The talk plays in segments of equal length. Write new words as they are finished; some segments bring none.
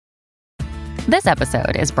This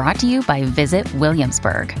episode is brought to you by Visit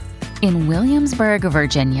Williamsburg. In Williamsburg,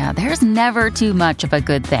 Virginia, there's never too much of a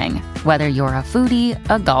good thing. Whether you're a foodie,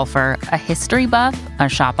 a golfer, a history buff, a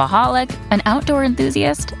shopaholic, an outdoor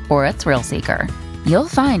enthusiast, or a thrill seeker, you'll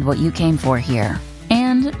find what you came for here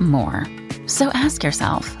and more. So ask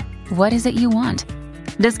yourself, what is it you want?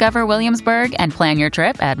 Discover Williamsburg and plan your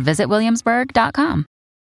trip at visitwilliamsburg.com.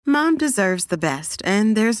 Mom deserves the best,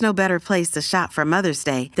 and there's no better place to shop for Mother's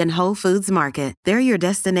Day than Whole Foods Market. They're your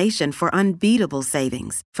destination for unbeatable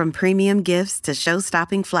savings, from premium gifts to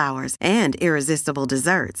show-stopping flowers and irresistible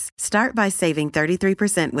desserts. Start by saving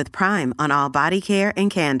 33% with Prime on all body care and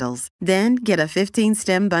candles. Then get a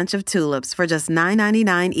 15-stem bunch of tulips for just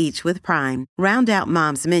 $9.99 each with Prime. Round out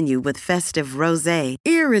Mom's menu with festive rosé,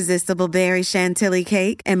 irresistible berry chantilly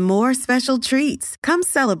cake, and more special treats. Come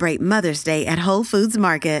celebrate Mother's Day at Whole Foods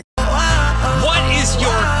Market. What is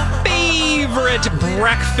your favorite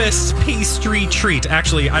breakfast pastry treat?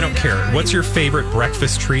 Actually, I don't care. What's your favorite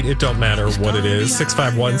breakfast treat? It don't matter what it is.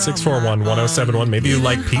 651-641-1071. Maybe you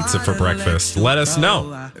like pizza for breakfast. Let us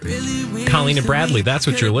know. Colleen and Bradley, that's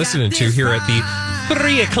what you're listening to here at the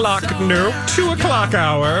 2 o'clock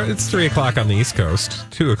hour. It's 3 o'clock on the East Coast,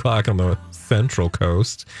 2 o'clock on the Central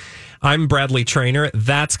Coast. I'm Bradley Traynor.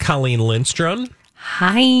 That's Colleen Lindstrom.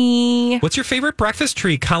 Hi. What's your favorite breakfast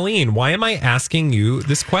treat? Colleen, why am I asking you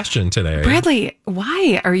this question today? Bradley,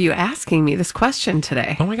 why are you asking me this question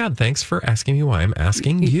today? Oh my God, thanks for asking me why I'm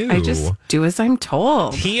asking you. I just do as I'm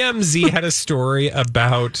told. TMZ had a story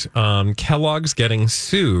about Kellogg's getting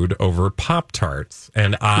sued over Pop-Tarts.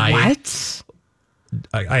 And I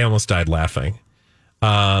almost died laughing.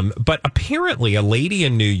 But apparently a lady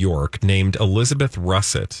in New York named Elizabeth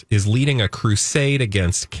Russett is leading a crusade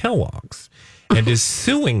against Kellogg's and is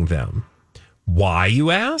suing them. Why, you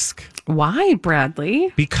ask? Why,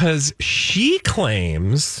 Bradley? Because she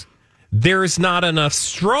claims there's not enough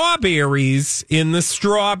strawberries in the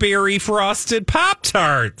strawberry frosted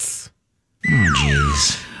Pop-Tarts.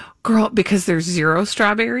 Jeez. Girl, because there's zero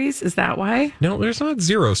strawberries? Is that why? No, there's not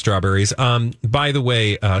zero strawberries. By the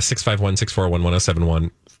way, 651-641-1071,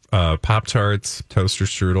 Pop-Tarts, toaster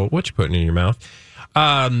strudel, what you putting in your mouth?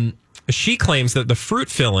 She claims that the fruit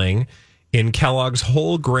filling in Kellogg's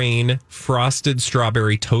whole grain frosted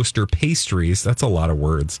strawberry toaster pastries, that's a lot of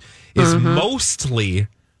words, is mostly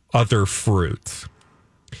other fruits.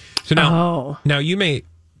 So now you may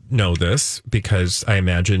know this because I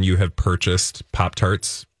imagine you have purchased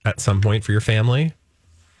Pop-Tarts at some point for your family.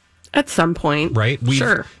 At some point. Right? We've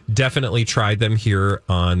sure. definitely tried them here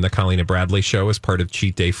on the Colleen and Bradley show as part of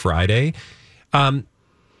Cheat Day Friday.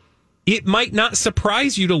 It might not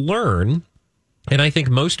surprise you to learn, and I think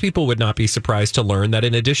most people would not be surprised to learn, that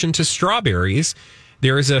in addition to strawberries,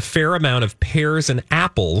 there is a fair amount of pears and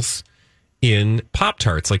apples in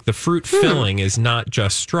Pop-Tarts. Like the fruit filling is not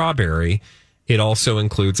just strawberry. It also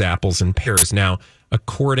includes apples and pears. Now,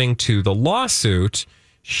 according to the lawsuit,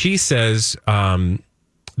 she says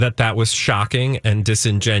that was shocking and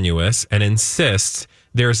disingenuous and insists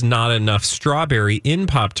there's not enough strawberry in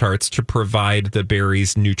Pop-Tarts to provide the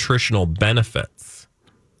berry's nutritional benefits.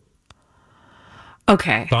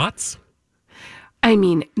 Okay. Thoughts? I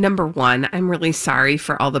mean, number one, I'm really sorry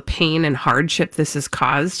for all the pain and hardship this has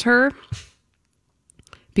caused her,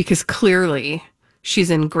 because clearly she's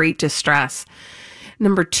in great distress.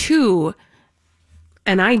 Number two,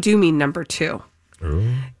 and I do mean number two,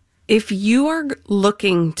 if you are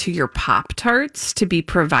looking to your Pop-Tarts to be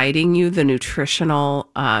providing you the nutritional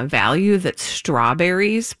value that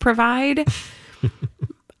strawberries provide,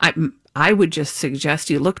 I would just suggest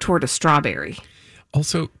you look toward a strawberry.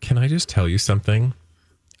 Also, can I just tell you something?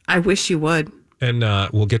 I wish you would. And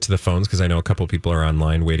we'll get to the phones because I know a couple people are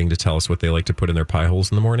online waiting to tell us what they like to put in their pie holes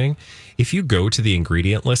in the morning. If you go to the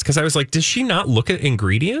ingredient list, because I was like, does she not look at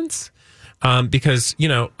ingredients? Because,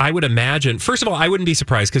 I would imagine, first of all, I wouldn't be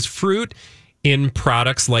surprised because fruit in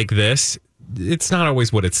products like this, it's not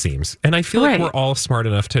always what it seems. And I feel like we're all smart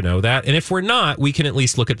enough to know that. And if we're not, we can at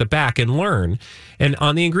least look at the back and learn. And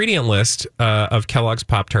on the ingredient list of Kellogg's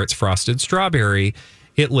Pop-Tarts Frosted Strawberry,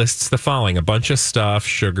 it lists the following: a bunch of stuff,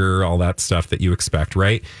 sugar, all that stuff that you expect,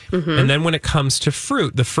 right? And then when it comes to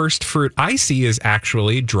fruit, the first fruit I see is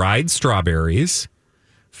actually dried strawberries,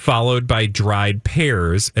 followed by dried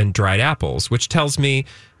pears and dried apples, which tells me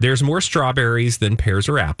there's more strawberries than pears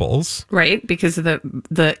or apples. Right, because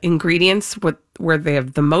the ingredients where they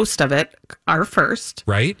have the most of it are first.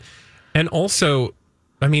 Right. And also,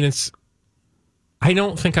 I mean, I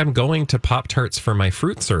don't think I'm going to Pop-Tarts for my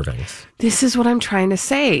fruit servings. This is what I'm trying to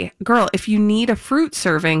say. Girl, if you need a fruit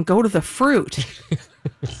serving, go to the fruit.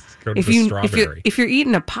 go to the strawberry. If you're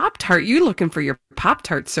eating a Pop-Tart, you're looking for your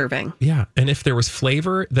Pop-Tart serving. Yeah, and if there was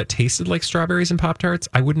flavor that tasted like strawberries and Pop-Tarts,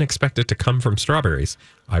 I wouldn't expect it to come from strawberries.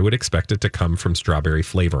 I would expect it to come from strawberry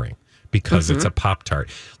flavoring because it's a Pop-Tart.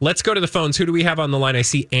 Let's go to the phones. Who do we have on the line? I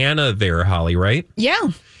see Anna there, Holly, right? Yeah.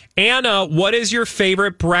 Anna, what is your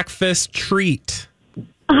favorite breakfast treat?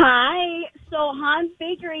 Hi. So Hans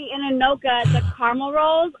Bakery in Anoka, the caramel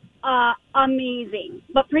rolls, amazing.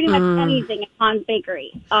 But pretty much anything at Hans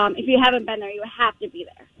Bakery. If you haven't been there, you have to be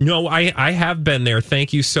there. No, I have been there.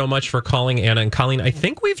 Thank you so much for calling, Anna and Colleen. I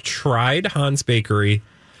think we've tried Hans Bakery.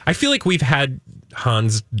 I feel like we've had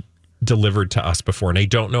Hans delivered to us before, and I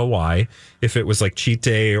don't know why. If it was like cheat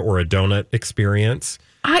day or a donut experience.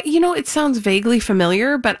 It sounds vaguely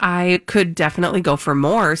familiar, but I could definitely go for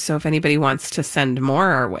more. So if anybody wants to send more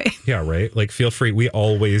our way. Yeah, right. Like, feel free. We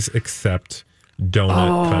always accept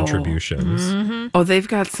donut contributions. Mm-hmm. Oh, they've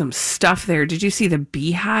got some stuff there. Did you see the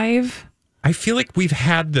Beehive? I feel like we've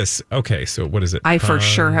had this. Okay, so what is it? I for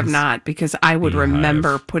sure have not, because I would Beehive.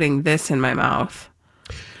 remember putting this in my mouth.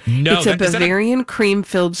 No, it's a Bavarian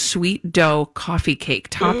cream-filled sweet dough coffee cake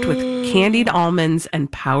topped with candied almonds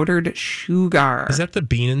and powdered sugar. Is that the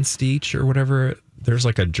Bienenstich or whatever? There's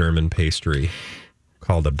like a German pastry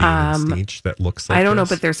called a Bienenstich that looks like I don't know,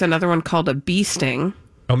 this. but there's another one called a bee sting.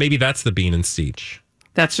 Oh, maybe that's the Bienenstich.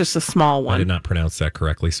 That's just a small one. I did not pronounce that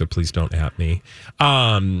correctly, so please don't at me.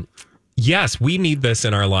 Yes, we need this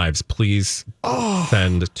in our lives. Please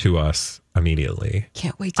send to us immediately.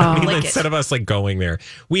 Can't wait to lick it. Instead of us like going there.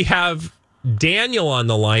 We have Daniel on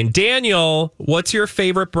the line. Daniel, what's your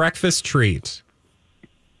favorite breakfast treat?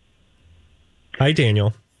 Hi,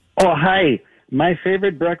 Daniel. Oh, hi. My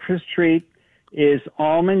favorite breakfast treat is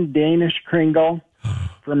almond Danish Kringle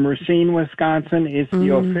from Racine, Wisconsin. It's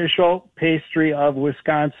the official pastry of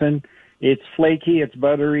Wisconsin. It's flaky, it's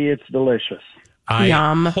buttery, it's delicious. I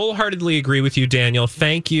Yum. wholeheartedly agree with you, Daniel.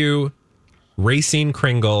 Thank you. Racine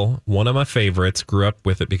Kringle, one of my favorites. Grew up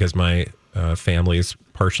with it because my family is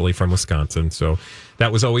partially from Wisconsin. So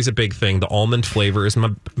that was always a big thing. The almond flavor is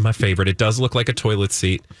my favorite. It does look like a toilet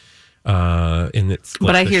seat. In its,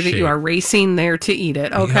 But I hear that you are racing there to eat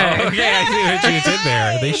it. Okay. Oh, okay, I see what you did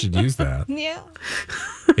there. They should use that. Yeah.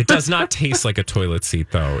 It does not taste like a toilet seat,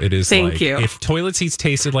 though. It is Thank like, you. if toilet seats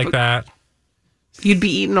tasted like that, You'd be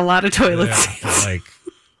eating a lot of toilet yeah, seats. like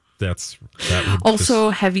that would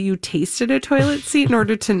Also, have you tasted a toilet seat in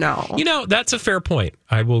order to know? that's a fair point.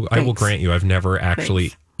 I will grant you I've never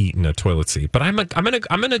actually eaten a toilet seat, but I'm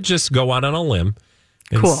gonna just go out on a limb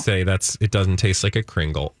and say it doesn't taste like a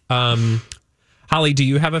Kringle. Holly, do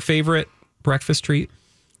you have a favorite breakfast treat?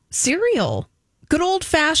 Cereal. Good old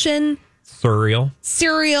fashioned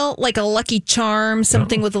cereal, like a Lucky Charm,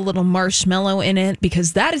 something with a little marshmallow in it,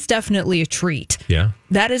 because that is definitely a treat. Yeah.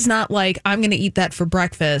 That is not like, I'm going to eat that for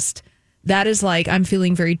breakfast. That is like, I'm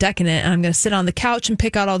feeling very decadent and I'm going to sit on the couch and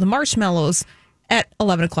pick out all the marshmallows at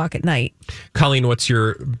 11 o'clock at night. Colleen, what's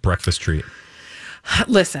your breakfast treat?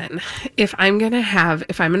 Listen, if I'm going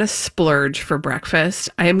to splurge for breakfast,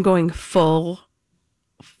 I am going full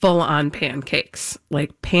on pancakes,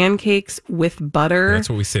 like pancakes with butter. That's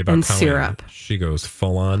what we say about and Colleen. syrup. She goes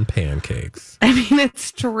full on pancakes. I mean,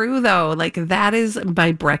 it's true though. Like, that is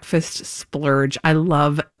my breakfast splurge. I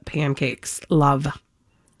love pancakes. Love.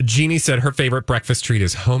 Jeannie said her favorite breakfast treat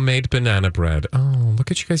is homemade banana bread. Oh, look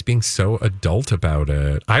at you guys being so adult about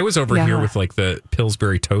it. I was over here with like the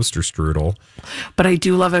Pillsbury toaster strudel. But I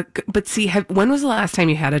do love it. But see, when was the last time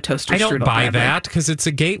you had a toaster strudel? I don't buy Bradley? that because it's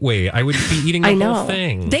a gateway. I would be eating the whole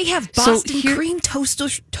thing. They have Boston cream toaster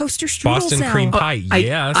strudels Boston now. cream pie,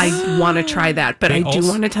 yes. I want to try that, but I do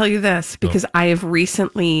want to tell you this, because I have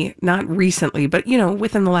not recently, but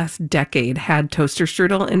within the last decade, had toaster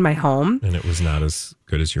strudel in my home. And it was not as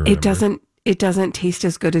good as you remember. It doesn't taste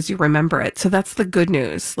as good as you remember it. So that's the good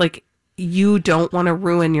news. Like, you don't want to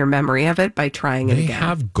ruin your memory of it by trying it again. They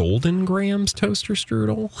have Golden Grams toaster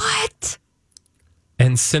strudel. What?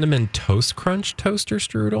 And Cinnamon Toast Crunch toaster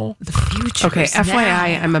strudel. The future. Okay,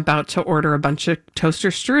 FYI, I'm about to order a bunch of toaster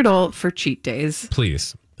strudel for cheat days.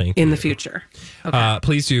 Please. Thank you. In the future. Okay.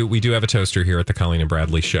 Please do. We do have a toaster here at the Colleen and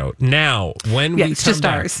Bradley Show. Now, when we it's come just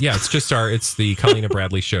back, ours. Yeah, it's just it's the Colleen and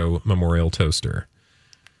Bradley Show Memorial Toaster.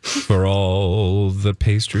 For all the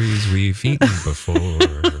pastries we've eaten before.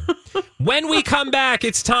 When we come back,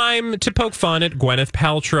 it's time to poke fun at Gwyneth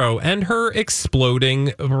Paltrow and her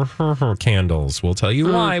exploding candles. We'll tell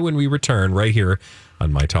you why when we return right here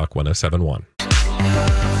on My Talk 107.1.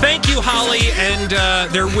 Thank you, Holly.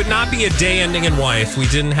 And there would not be a day ending in Y if we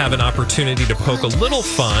didn't have an opportunity to poke a little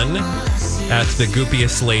fun at the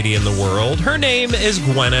goopiest lady in the world. Her name is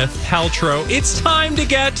Gwyneth Paltrow. It's time to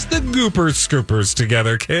get the Goopers Scoopers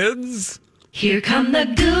together, kids. Here come the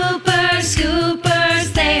Goopers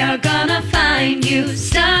Scoopers. They are gonna find you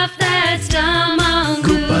stuff that's dumb on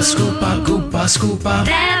Goop. Goopa, scoopa, goopa, scoopa.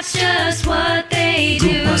 That's just what they do.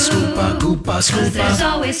 Goopa, scoopa, goopa, 'Cause there's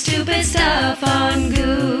scoopa. always stupid stuff on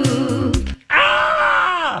Goop.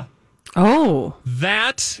 Ah! Oh,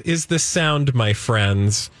 That is the sound, my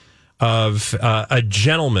friends, of a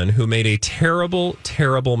gentleman who made a terrible,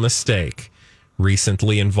 terrible mistake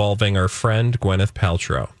recently involving our friend Gwyneth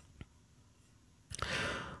Paltrow.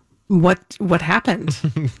 what happened?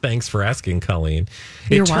 Thanks for asking, Colleen.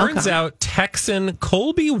 You're it turns welcome. out Texan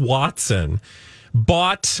Colby Watson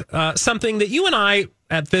bought something that you and I,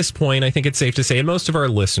 at this point, I think it's safe to say, and most of our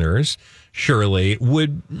listeners, surely,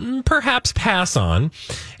 would perhaps pass on.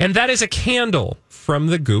 And that is a candle from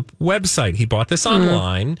the Goop website. He bought this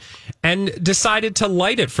online and decided to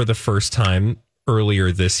light it for the first time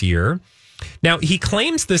earlier this year. Now, he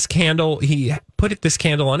claims this candle, he put this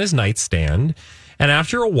candle on his nightstand, and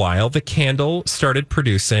after a while, the candle started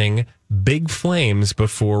producing big flames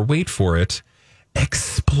before, wait for it,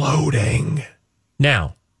 exploding.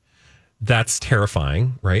 Now, that's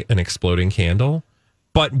terrifying, right? An exploding candle.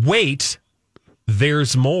 But wait,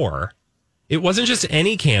 there's more. It wasn't just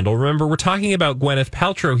any candle. Remember, we're talking about Gwyneth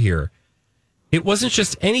Paltrow here. It wasn't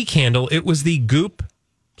just any candle. It was the Goop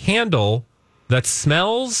candle that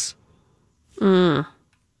smells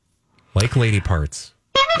like lady parts.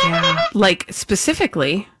 Yeah, like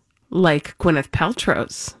specifically like Gwyneth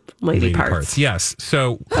Paltrow's lady parts. Yes.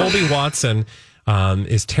 So Colby Watson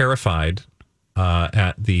is terrified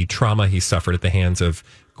at the trauma he suffered at the hands of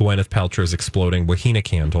Gwyneth Paltrow's exploding Wahina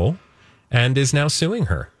candle and is now suing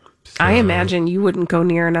her. So, I imagine you wouldn't go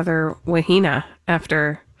near another Wahina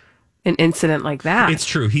after an incident like that. it's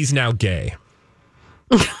true. He's now gay.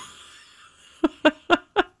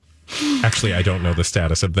 Actually, I don't know the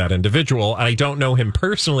status of that individual. I don't know him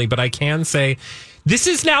personally, but I can say this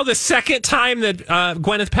is now the second time that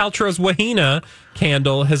Gwyneth Paltrow's Wahina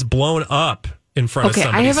candle has blown up in front of Okay,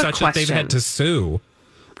 somebody, I have a such that they've question. had to sue.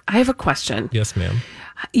 I have a question. Yes, ma'am.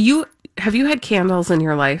 Have you had candles in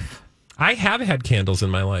your life? I have had candles in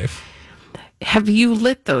my life. Have you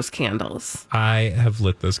lit those candles? I have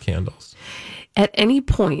lit those candles. At any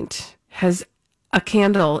point, has a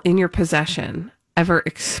candle in your possession ever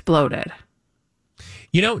exploded?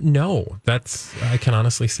 No. I can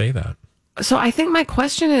honestly say that. So I think my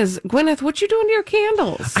question is, Gwyneth, what you doing to your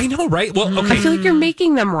candles? I know, right? Well, okay. I feel like you're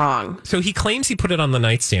making them wrong. So he claims he put it on the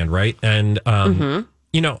nightstand, right? And,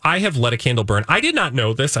 I have let a candle burn. I did not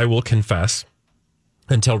know this, I will confess,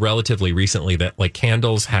 until relatively recently, that like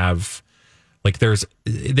candles have, like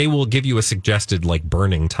they will give you a suggested like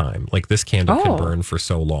burning time. Like this candle can burn for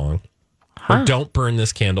so long. Or don't burn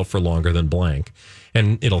this candle for longer than blank.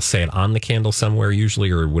 And it'll say it on the candle somewhere usually,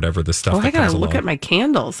 or whatever the stuff that I gotta comes look along. at my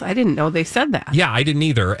candles. I didn't know they said that. Yeah, I didn't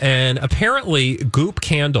either. And apparently, Goop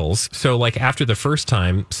candles. So, like after the first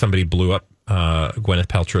time somebody blew up Gwyneth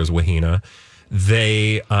Paltrow's Wahina,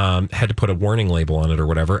 they had to put a warning label on it or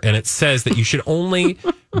whatever, and it says that you should only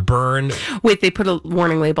burn. Wait, they put a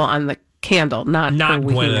warning label on the candle, not her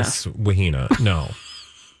Wahina. Gwyneth's Wahina. No,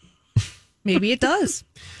 Maybe it does.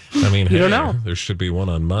 I mean, You don't know. There should be one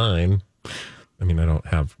on mine. I mean, I don't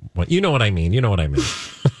have one. You know what I mean. Yep.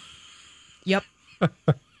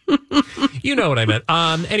 You know what I meant.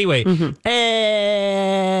 Anyway,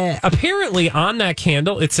 apparently on that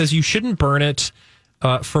candle, it says you shouldn't burn it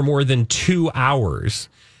for more than 2 hours.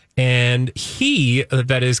 And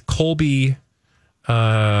that is Colby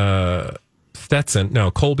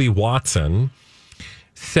Colby Watson,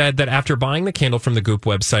 said that after buying the candle from the Goop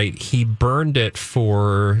website, he burned it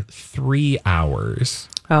for 3 hours.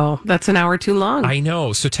 Oh, that's an hour too long. I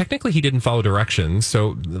know. So technically he didn't follow directions.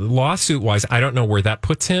 So lawsuit wise, I don't know where that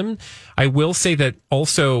puts him. I will say that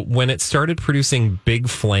also when it started producing big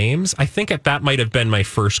flames, I think that might have been my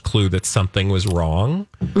first clue that something was wrong.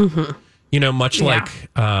 Mm-hmm. Much like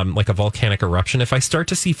a volcanic eruption. If I start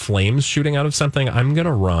to see flames shooting out of something, I'm going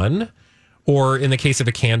to run. Or in the case of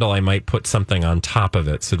a candle, I might put something on top of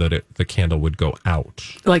it so that the candle would go out.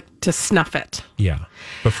 Like to snuff it. Yeah.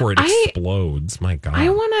 Before it explodes. My God.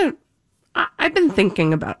 I've been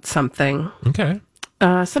thinking about something. Okay.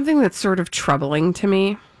 Something that's sort of troubling to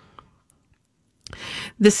me.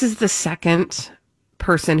 This is the second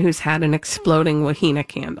person who's had an exploding Wahina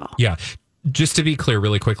candle. Yeah. Just to be clear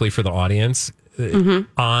really quickly for the audience,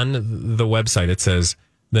 on the website, it says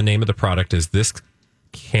the name of the product is This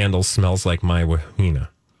Candle Smells Like My Wahina.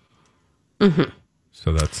 Mm-hmm.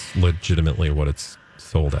 So that's legitimately what it's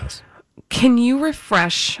sold as. Can you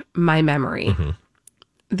refresh my memory? Mm-hmm.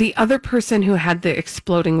 The other person who had the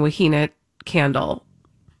exploding Wahina candle,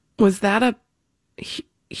 was that a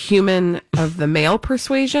human of the male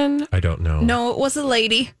persuasion? I don't know. No, it was a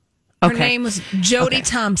lady. Her Okay. name was Jody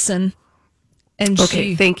Thompson. And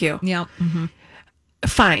Okay, thank you. Yeah. Mm-hmm.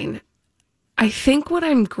 Fine. I think what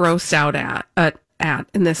I'm grossed out at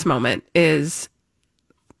in this moment is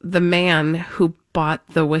the man who bought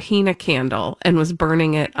the Wahina candle and was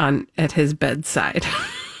burning it at his bedside.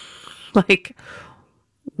 Like,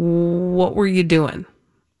 what were you doing?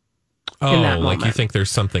 Oh, in that like you moment? think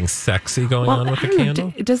there's something sexy going on with I the don't know.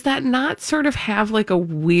 candle? Does that not sort of have like a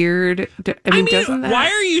weird? I mean, doesn't that? why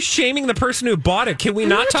are you shaming the person who bought it? Can we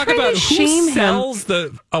not talk trying to about who shame him. sells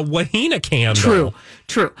a Wahina candle?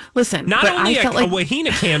 True. Listen, Not but only I felt a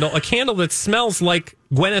Wahina candle, a candle that smells like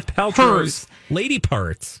Gwyneth Paltrow's Hers. lady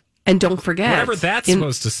parts. and don't forget Whatever that's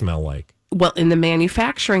supposed to smell like. Well, in the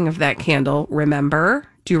manufacturing of that candle, remember?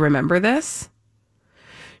 Do you remember this?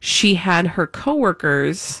 She had her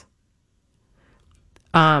coworkers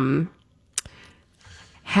have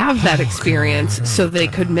that experience so they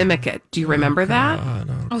could mimic it. Do you remember that?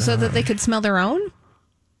 Oh, so that they could smell their own?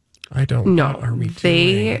 I don't know. No, What are we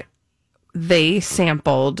doing? they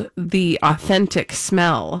sampled the authentic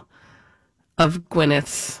smell of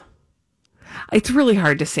Gwyneth's. It's really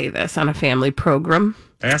hard to say this on a family program.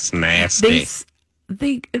 That's nasty.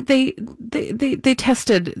 They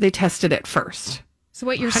tested it first. So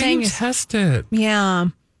what you're How saying do you is, test it? yeah.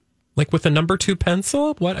 Like with a number 2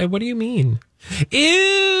 pencil? What do you mean?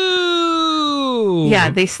 Ew! Yeah,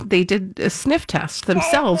 they did a sniff test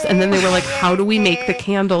themselves, and then they were like, "How do we make the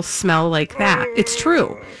candle smell like that?" It's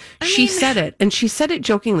true. She said it, and she said it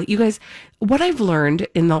jokingly. You guys, what I've learned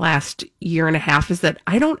in the last year and a half is that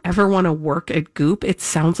I don't ever want to work at Goop. It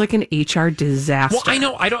sounds like an HR disaster. Well, I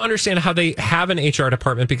know. I don't understand how they have an HR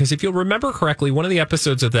department because if you'll remember correctly, one of the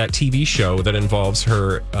episodes of that TV show that involves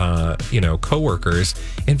her, coworkers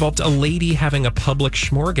involved a lady having a public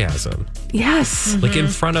schmorgasm, Yes. like in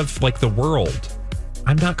front of like the world.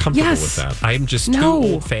 I'm not comfortable with that. I'm just too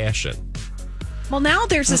old fashioned. Well, now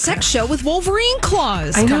there's a sex show with Wolverine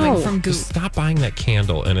claws I coming know. from Goop. Just stop buying that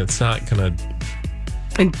candle, and it's not gonna.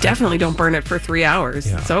 And definitely don't burn it for 3 hours.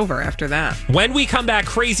 Yeah. It's over after that. When we come back,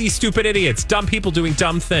 crazy, stupid idiots, dumb people doing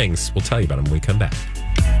dumb things. We'll tell you about them when we come back.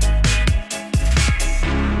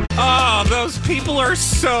 Oh, those people are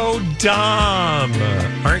so dumb.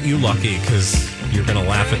 Aren't you lucky? Because you're going to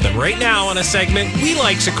laugh at them right now on a segment we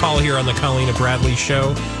like to call here on the Colleen and Bradley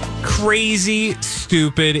Show, Crazy,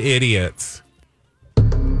 Stupid Idiots.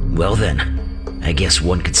 Well then, I guess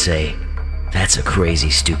one could say, that's a crazy,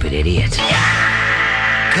 stupid idiot.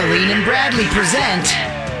 Colleen and Bradley present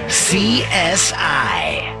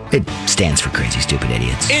CSI. It stands for Crazy Stupid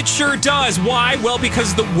Idiots. It sure does. Why? Well,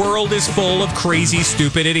 because the world is full of crazy,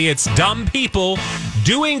 stupid idiots, dumb people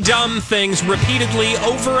doing dumb things repeatedly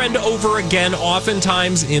over and over again,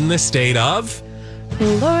 oftentimes in the state of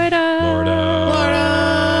Florida.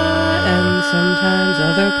 And sometimes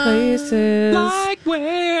other places. Like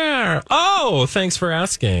where? Oh, thanks for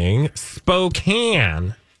asking.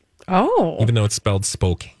 Spokane. Oh. Even though it's spelled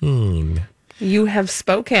Spokane. You have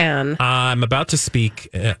spoken. I'm about to speak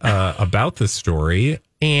about this story,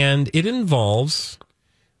 and it involves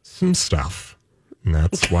some stuff. And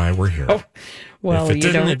that's why we're here. Well, if it you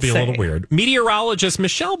didn't, don't it'd be a say. little weird. Meteorologist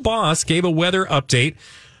Michelle Boss gave a weather update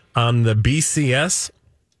on the BCS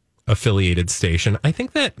affiliated station. I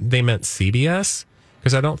think that they meant CBS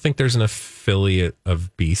because I don't think there's an affiliate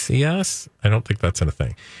of BCS. I don't think that's a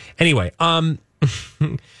thing. Anyway,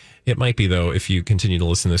 it might be, though, if you continue to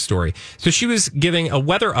listen to this story. So she was giving a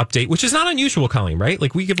weather update, which is not unusual, Colleen, right?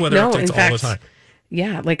 Like, we give weather updates all the time.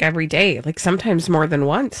 Yeah, like every day, like sometimes more than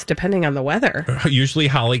once, depending on the weather. Usually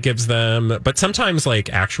Holly gives them, but sometimes like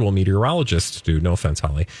actual meteorologists do. No offense,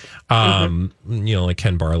 Holly. Like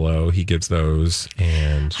Ken Barlow, he gives those.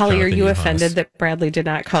 And Holly, Jonathan are you Uhas. offended that Bradley did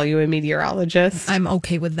not call you a meteorologist? I'm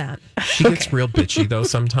okay with that. She gets real bitchy, though,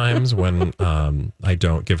 sometimes when I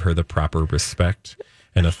don't give her the proper respect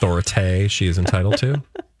and authority she is entitled to.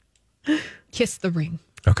 Kiss the ring.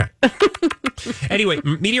 Okay. Anyway,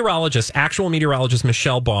 actual meteorologist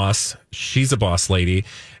Michelle Boss, she's a boss lady,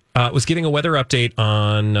 was giving a weather update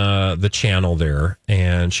on the channel there.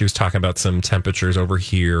 And she was talking about some temperatures over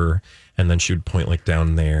here. And then she would point like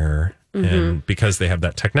down there. Mm-hmm. And because they have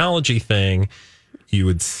that technology thing, you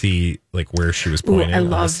would see like where she was pointing. Ooh, I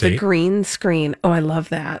love the green screen. Oh, I love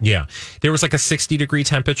that. Yeah. There was like a 60-degree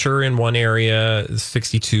temperature in one area,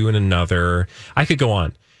 62 in another. I could go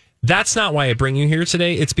on. That's not why I bring you here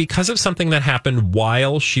today. It's because of something that happened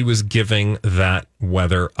while she was giving that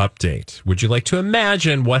weather update. Would you like to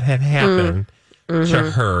imagine what had happened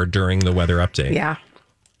to her during the weather update? Yeah.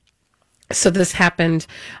 So this happened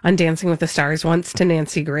on Dancing with the Stars once to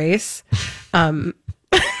Nancy Grace.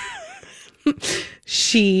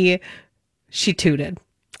 She tooted.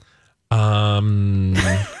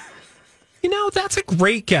 That's a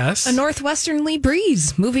great guess. A northwesterly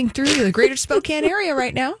breeze moving through the greater Spokane area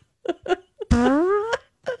right now.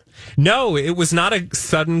 No, it was not a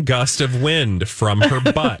sudden gust of wind from her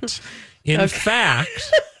butt. In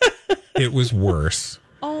fact, it was worse.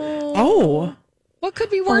 Oh. What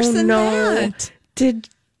could be worse than that?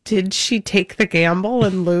 Did she take the gamble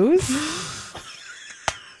and lose?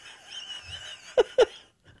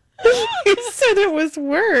 You said it was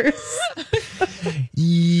worse.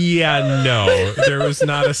 Yeah, no. There was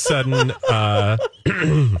not a sudden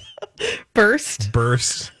burst.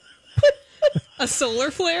 A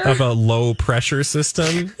solar flare? Of a low pressure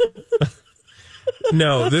system.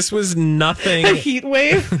 No, this was nothing. A heat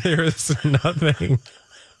wave? There was nothing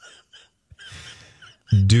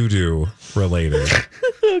doo-doo related.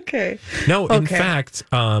 Okay. No, in fact,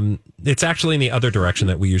 it's actually in the other direction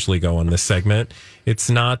that we usually go on this segment. It's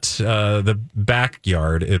not the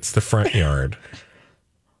backyard, it's the front yard.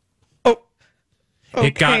 Oh. Okay.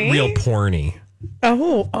 It got real porny.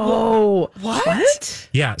 Oh. What?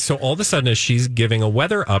 Yeah, so all of a sudden, as she's giving a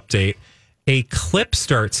weather update, a clip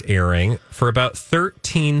starts airing for about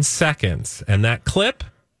 13 seconds. And that clip,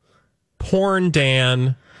 porn,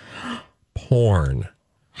 Dan, porn.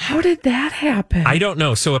 How did that happen? I don't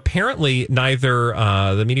know. So apparently neither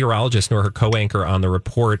the meteorologist nor her co-anchor on the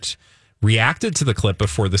report reacted to the clip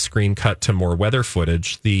before the screen cut to more weather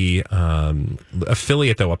footage. The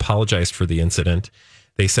affiliate, though, apologized for the incident.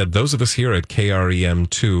 They said, those of us here at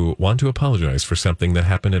KREM2 want to apologize for something that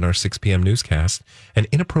happened in our 6 p.m. newscast. An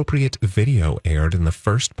inappropriate video aired in the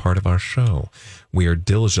first part of our show. We are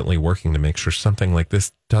diligently working to make sure something like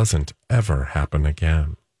this doesn't ever happen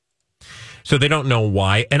again. So they don't know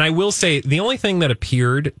why. And I will say the only thing that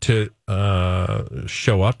appeared to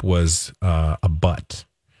show up was a butt,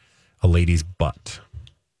 a lady's butt.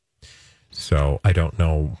 So I don't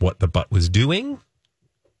know what the butt was doing.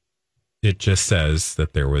 It just says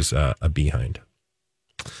that there was a behind.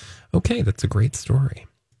 Okay, that's a great story.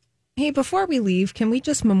 Hey, before we leave, can we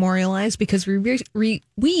just memorialize, because we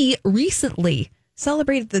recently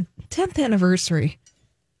celebrated the 10th anniversary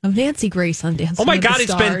of Nancy Grace on Dancing with the Stars.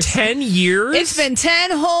 It's been 10 years? It's been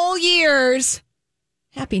 10 whole years.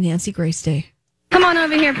 Happy Nancy Grace Day. Come on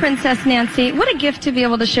over here, Princess Nancy. What a gift to be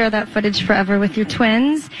able to share that footage forever with your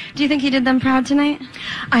twins. Do you think you did them proud tonight?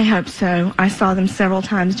 I hope so. I saw them several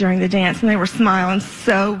times during the dance, and they were smiling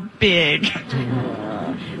so big.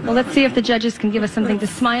 Well, let's see if the judges can give us something to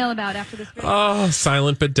smile about after this. Oh,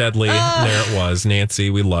 silent but deadly. There it was. Nancy,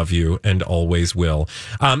 we love you and always will.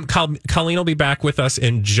 Colleen will be back with us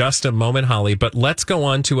in just a moment, Holly, but let's go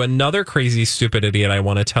on to another crazy, stupid idiot I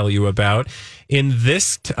want to tell you about. In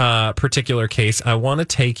this particular case, I want to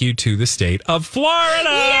take you to the state of Florida.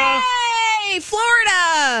 Yay!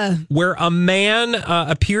 Florida! Where a man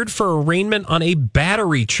appeared for arraignment on a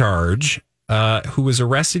battery charge, who was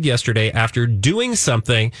arrested yesterday after doing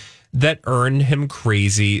something that earned him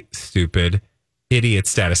crazy, stupid idiot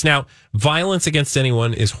status. Now, violence against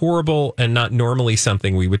anyone is horrible and not normally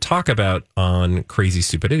something we would talk about on Crazy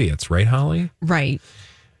Stupid Idiots, right, Holly? Right.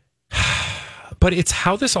 But it's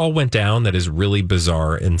how this all went down that is really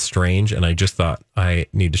bizarre and strange, and I just thought I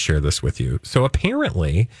need to share this with you. So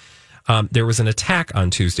apparently, there was an attack on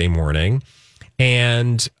Tuesday morning.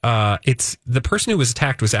 And it's the person who was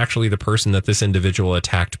attacked was actually the person that this individual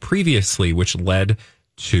attacked previously, which led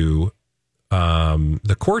to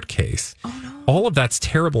the court case. Oh, no. All of that's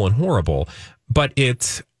terrible and horrible. But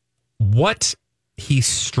it's what he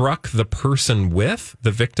struck the person with,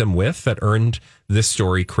 the victim with, that earned this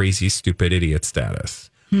story crazy, stupid idiot status.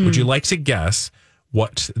 Would you like to guess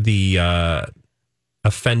what the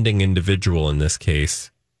offending individual in this case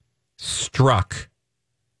struck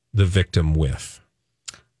the victim with?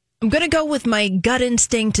 I'm going to go with my gut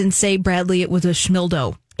instinct and say, Bradley, it was a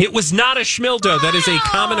schmildo. It was not a schmildo. That is a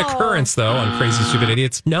common occurrence, though, on Crazy Stupid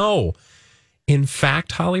Idiots. No. In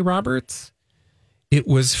fact, Holly Roberts, it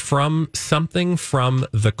was from something from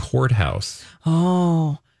the courthouse.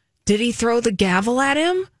 Oh. Did he throw the gavel at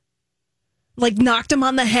him? Like knocked him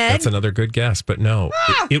on the head? That's another good guess, but no.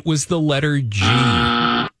 It was the letter G.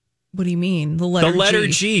 What do you mean? The letter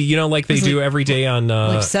G, you know, like they do every day on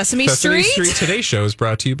like Sesame Street? Today's show is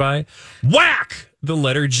brought to you by Whack! The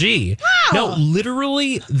letter G. Wow. No,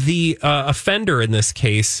 literally the offender in this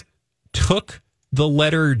case took the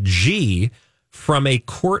letter G from a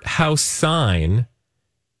courthouse sign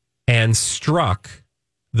and struck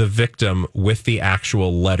the victim with the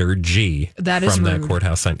actual letter G That is from that rude.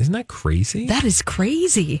 courthouse sign. Isn't that crazy? That is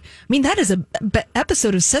crazy. I mean, that is a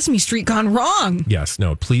episode of Sesame Street gone wrong. Yes.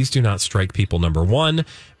 No, please do not strike people, number one.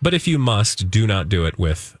 But if you must, do not do it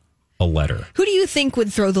with a letter. Who do you think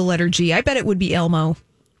would throw the letter G? I bet it would be Elmo.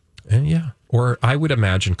 Yeah. Or I would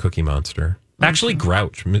imagine Cookie Monster. Actually,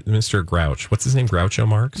 Grouch, Mr. Grouch. What's his name? Groucho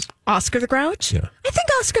Marx? Oscar the Grouch? Yeah. I think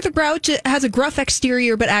Oscar the Grouch has a gruff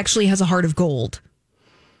exterior, but actually has a heart of gold.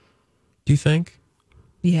 Do you think?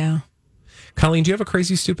 Yeah. Colleen, do you have a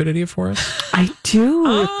crazy, stupid idiot for us? I do.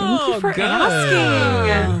 Thank you for good.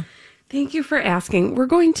 asking. Thank you for asking. We're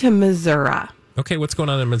going to Missouri. Okay, what's going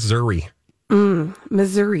on in Missouri?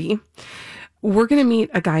 Missouri. We're going to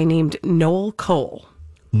meet a guy named Noel Cole.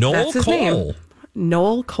 Noel That's his Cole. name.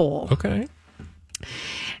 Noel Cole. Okay.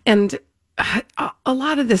 And a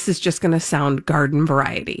lot of this is just going to sound garden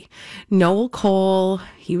variety. Noel Cole,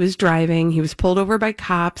 he was driving. He was pulled over by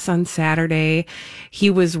cops on Saturday.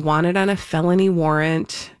 He was wanted on a felony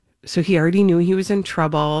warrant. So he already knew he was in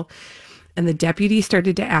trouble. And the deputy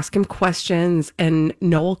started to ask him questions. And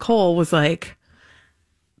Noel Cole was like,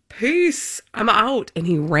 "Peace, I'm out." And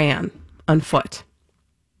he ran on foot.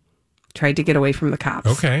 Tried to get away from the cops.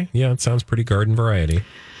 Okay. Yeah, it sounds pretty garden variety.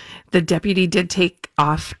 The deputy did take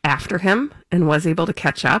off after him and was able to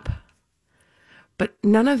catch up. But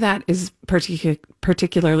none of that is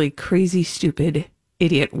particularly crazy, stupid,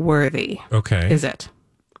 idiot worthy. Okay. Is it?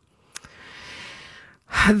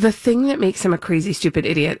 The thing that makes him a crazy, stupid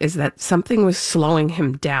idiot is that something was slowing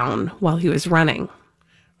him down while he was running.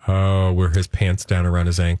 Oh, were his pants down around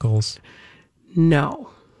his ankles? No.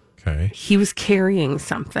 Okay. He was carrying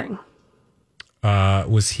something.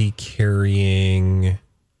 Was he carrying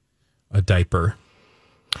a diaper?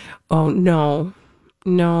 Oh, no.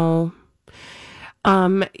 No.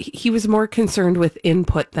 He was more concerned with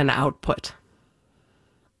input than output.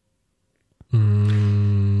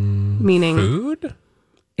 Meaning Food?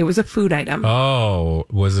 it was a food item. Oh,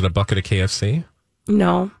 was it a bucket of KFC?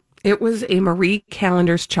 No, it was a Marie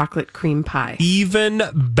Callender's chocolate cream pie. Even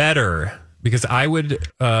better. Because I would,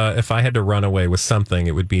 if I had to run away with something,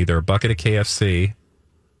 it would be either a bucket of KFC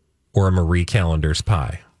or a Marie Callender's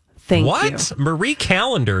pie. Thank what? you. Marie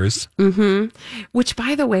Callender's? Mm-hmm. Which,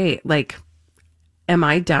 by the way, like, am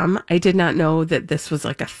I dumb? I did not know that this was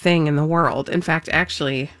like a thing in the world. In fact,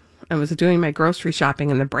 actually, I was doing my grocery shopping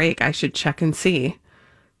in the break. I should check and see.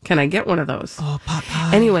 Can I get one of those? Oh, pot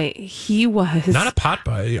pie. Anyway, he was... Not a pot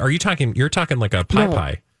pie. Are you talking, you're talking like a pie No,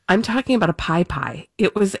 pie. I'm talking about a pie.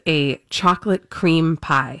 It was a chocolate cream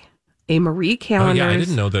pie. A Marie Callender's. Oh, yeah, I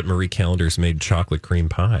didn't know that Marie Callender's made chocolate cream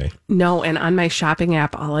pie. No, and on my shopping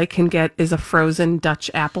app, all I can get is a frozen Dutch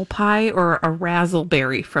apple pie or a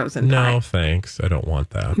raspberry frozen pie. No, thanks. I don't want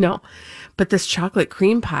that. No, but this chocolate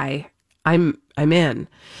cream pie, I'm in.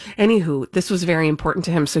 Anywho, this was very important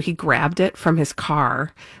to him, so he grabbed it from his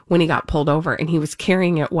car when he got pulled over, and he was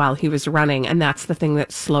carrying it while he was running, and that's the thing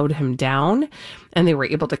that slowed him down, and they were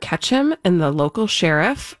able to catch him, and the local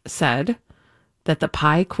sheriff said that the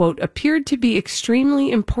pie, quote, appeared to be extremely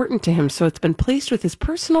important to him, so it's been placed with his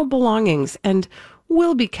personal belongings and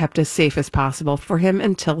will be kept as safe as possible for him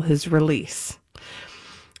until his release.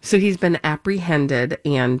 So he's been apprehended,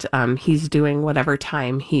 and he's doing whatever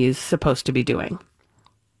time he's supposed to be doing.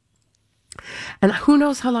 And who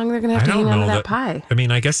knows how long they're going to have to hang on to that pie. I mean,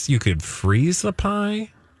 I guess you could freeze the pie.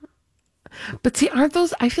 But see, aren't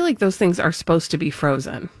those, I feel like those things are supposed to be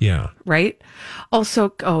frozen. Yeah. Right?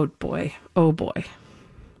 Also, oh boy.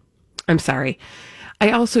 I'm sorry.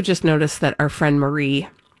 I also just noticed that our friend Marie,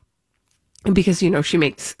 because, you know, she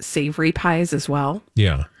makes savory pies as well.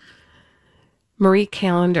 Yeah. Marie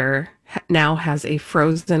Callender now has a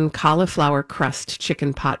frozen cauliflower crust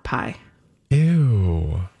chicken pot pie.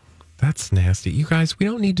 Ew. That's nasty. You guys, we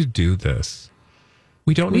don't need to do this.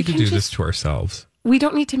 We don't need to do this to ourselves. We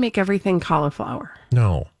don't need to make everything cauliflower.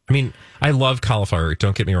 No. I mean, I love cauliflower.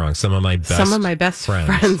 Don't get me wrong. Some of my best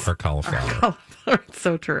friends are cauliflower. It's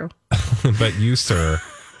so true. But you, sir,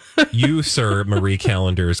 Marie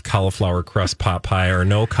Callender's cauliflower crust pot pie are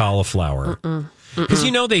no cauliflower. Because,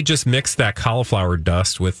 you know, they just mix that cauliflower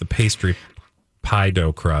dust with the pastry pie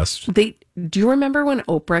dough crust. Do you remember when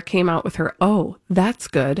Oprah came out with her, oh, that's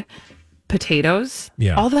good, potatoes?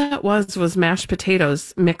 Yeah. All that was mashed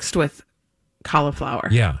potatoes mixed with cauliflower.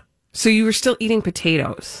 Yeah. So you were still eating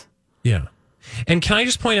potatoes. Yeah. And can I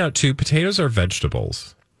just point out, too, potatoes are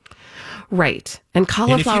vegetables. Right. And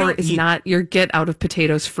cauliflower is not your get out of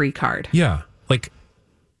potatoes free card. Yeah. Like,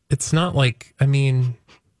 it's not like, I mean,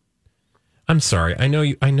 I'm sorry. I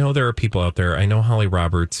know there are people out there. I know Holly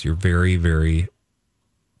Roberts, you're very, very,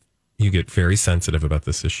 you get very sensitive about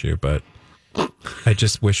this issue, but I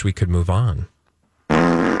just wish we could move on.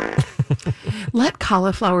 Let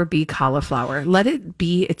cauliflower be cauliflower. Let it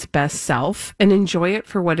be its best self and enjoy it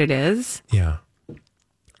for what it is. Yeah.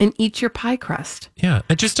 And eat your pie crust. Yeah.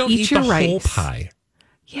 And just don't eat the whole pie.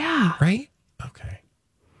 Yeah. Right? Okay.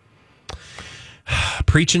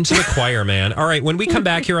 Preaching to the choir, man. All right. When we come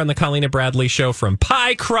back here on the Colleen and Bradley Show, from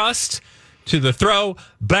pie crust to the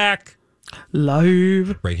throwback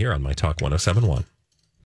live, right here on My Talk 107.1.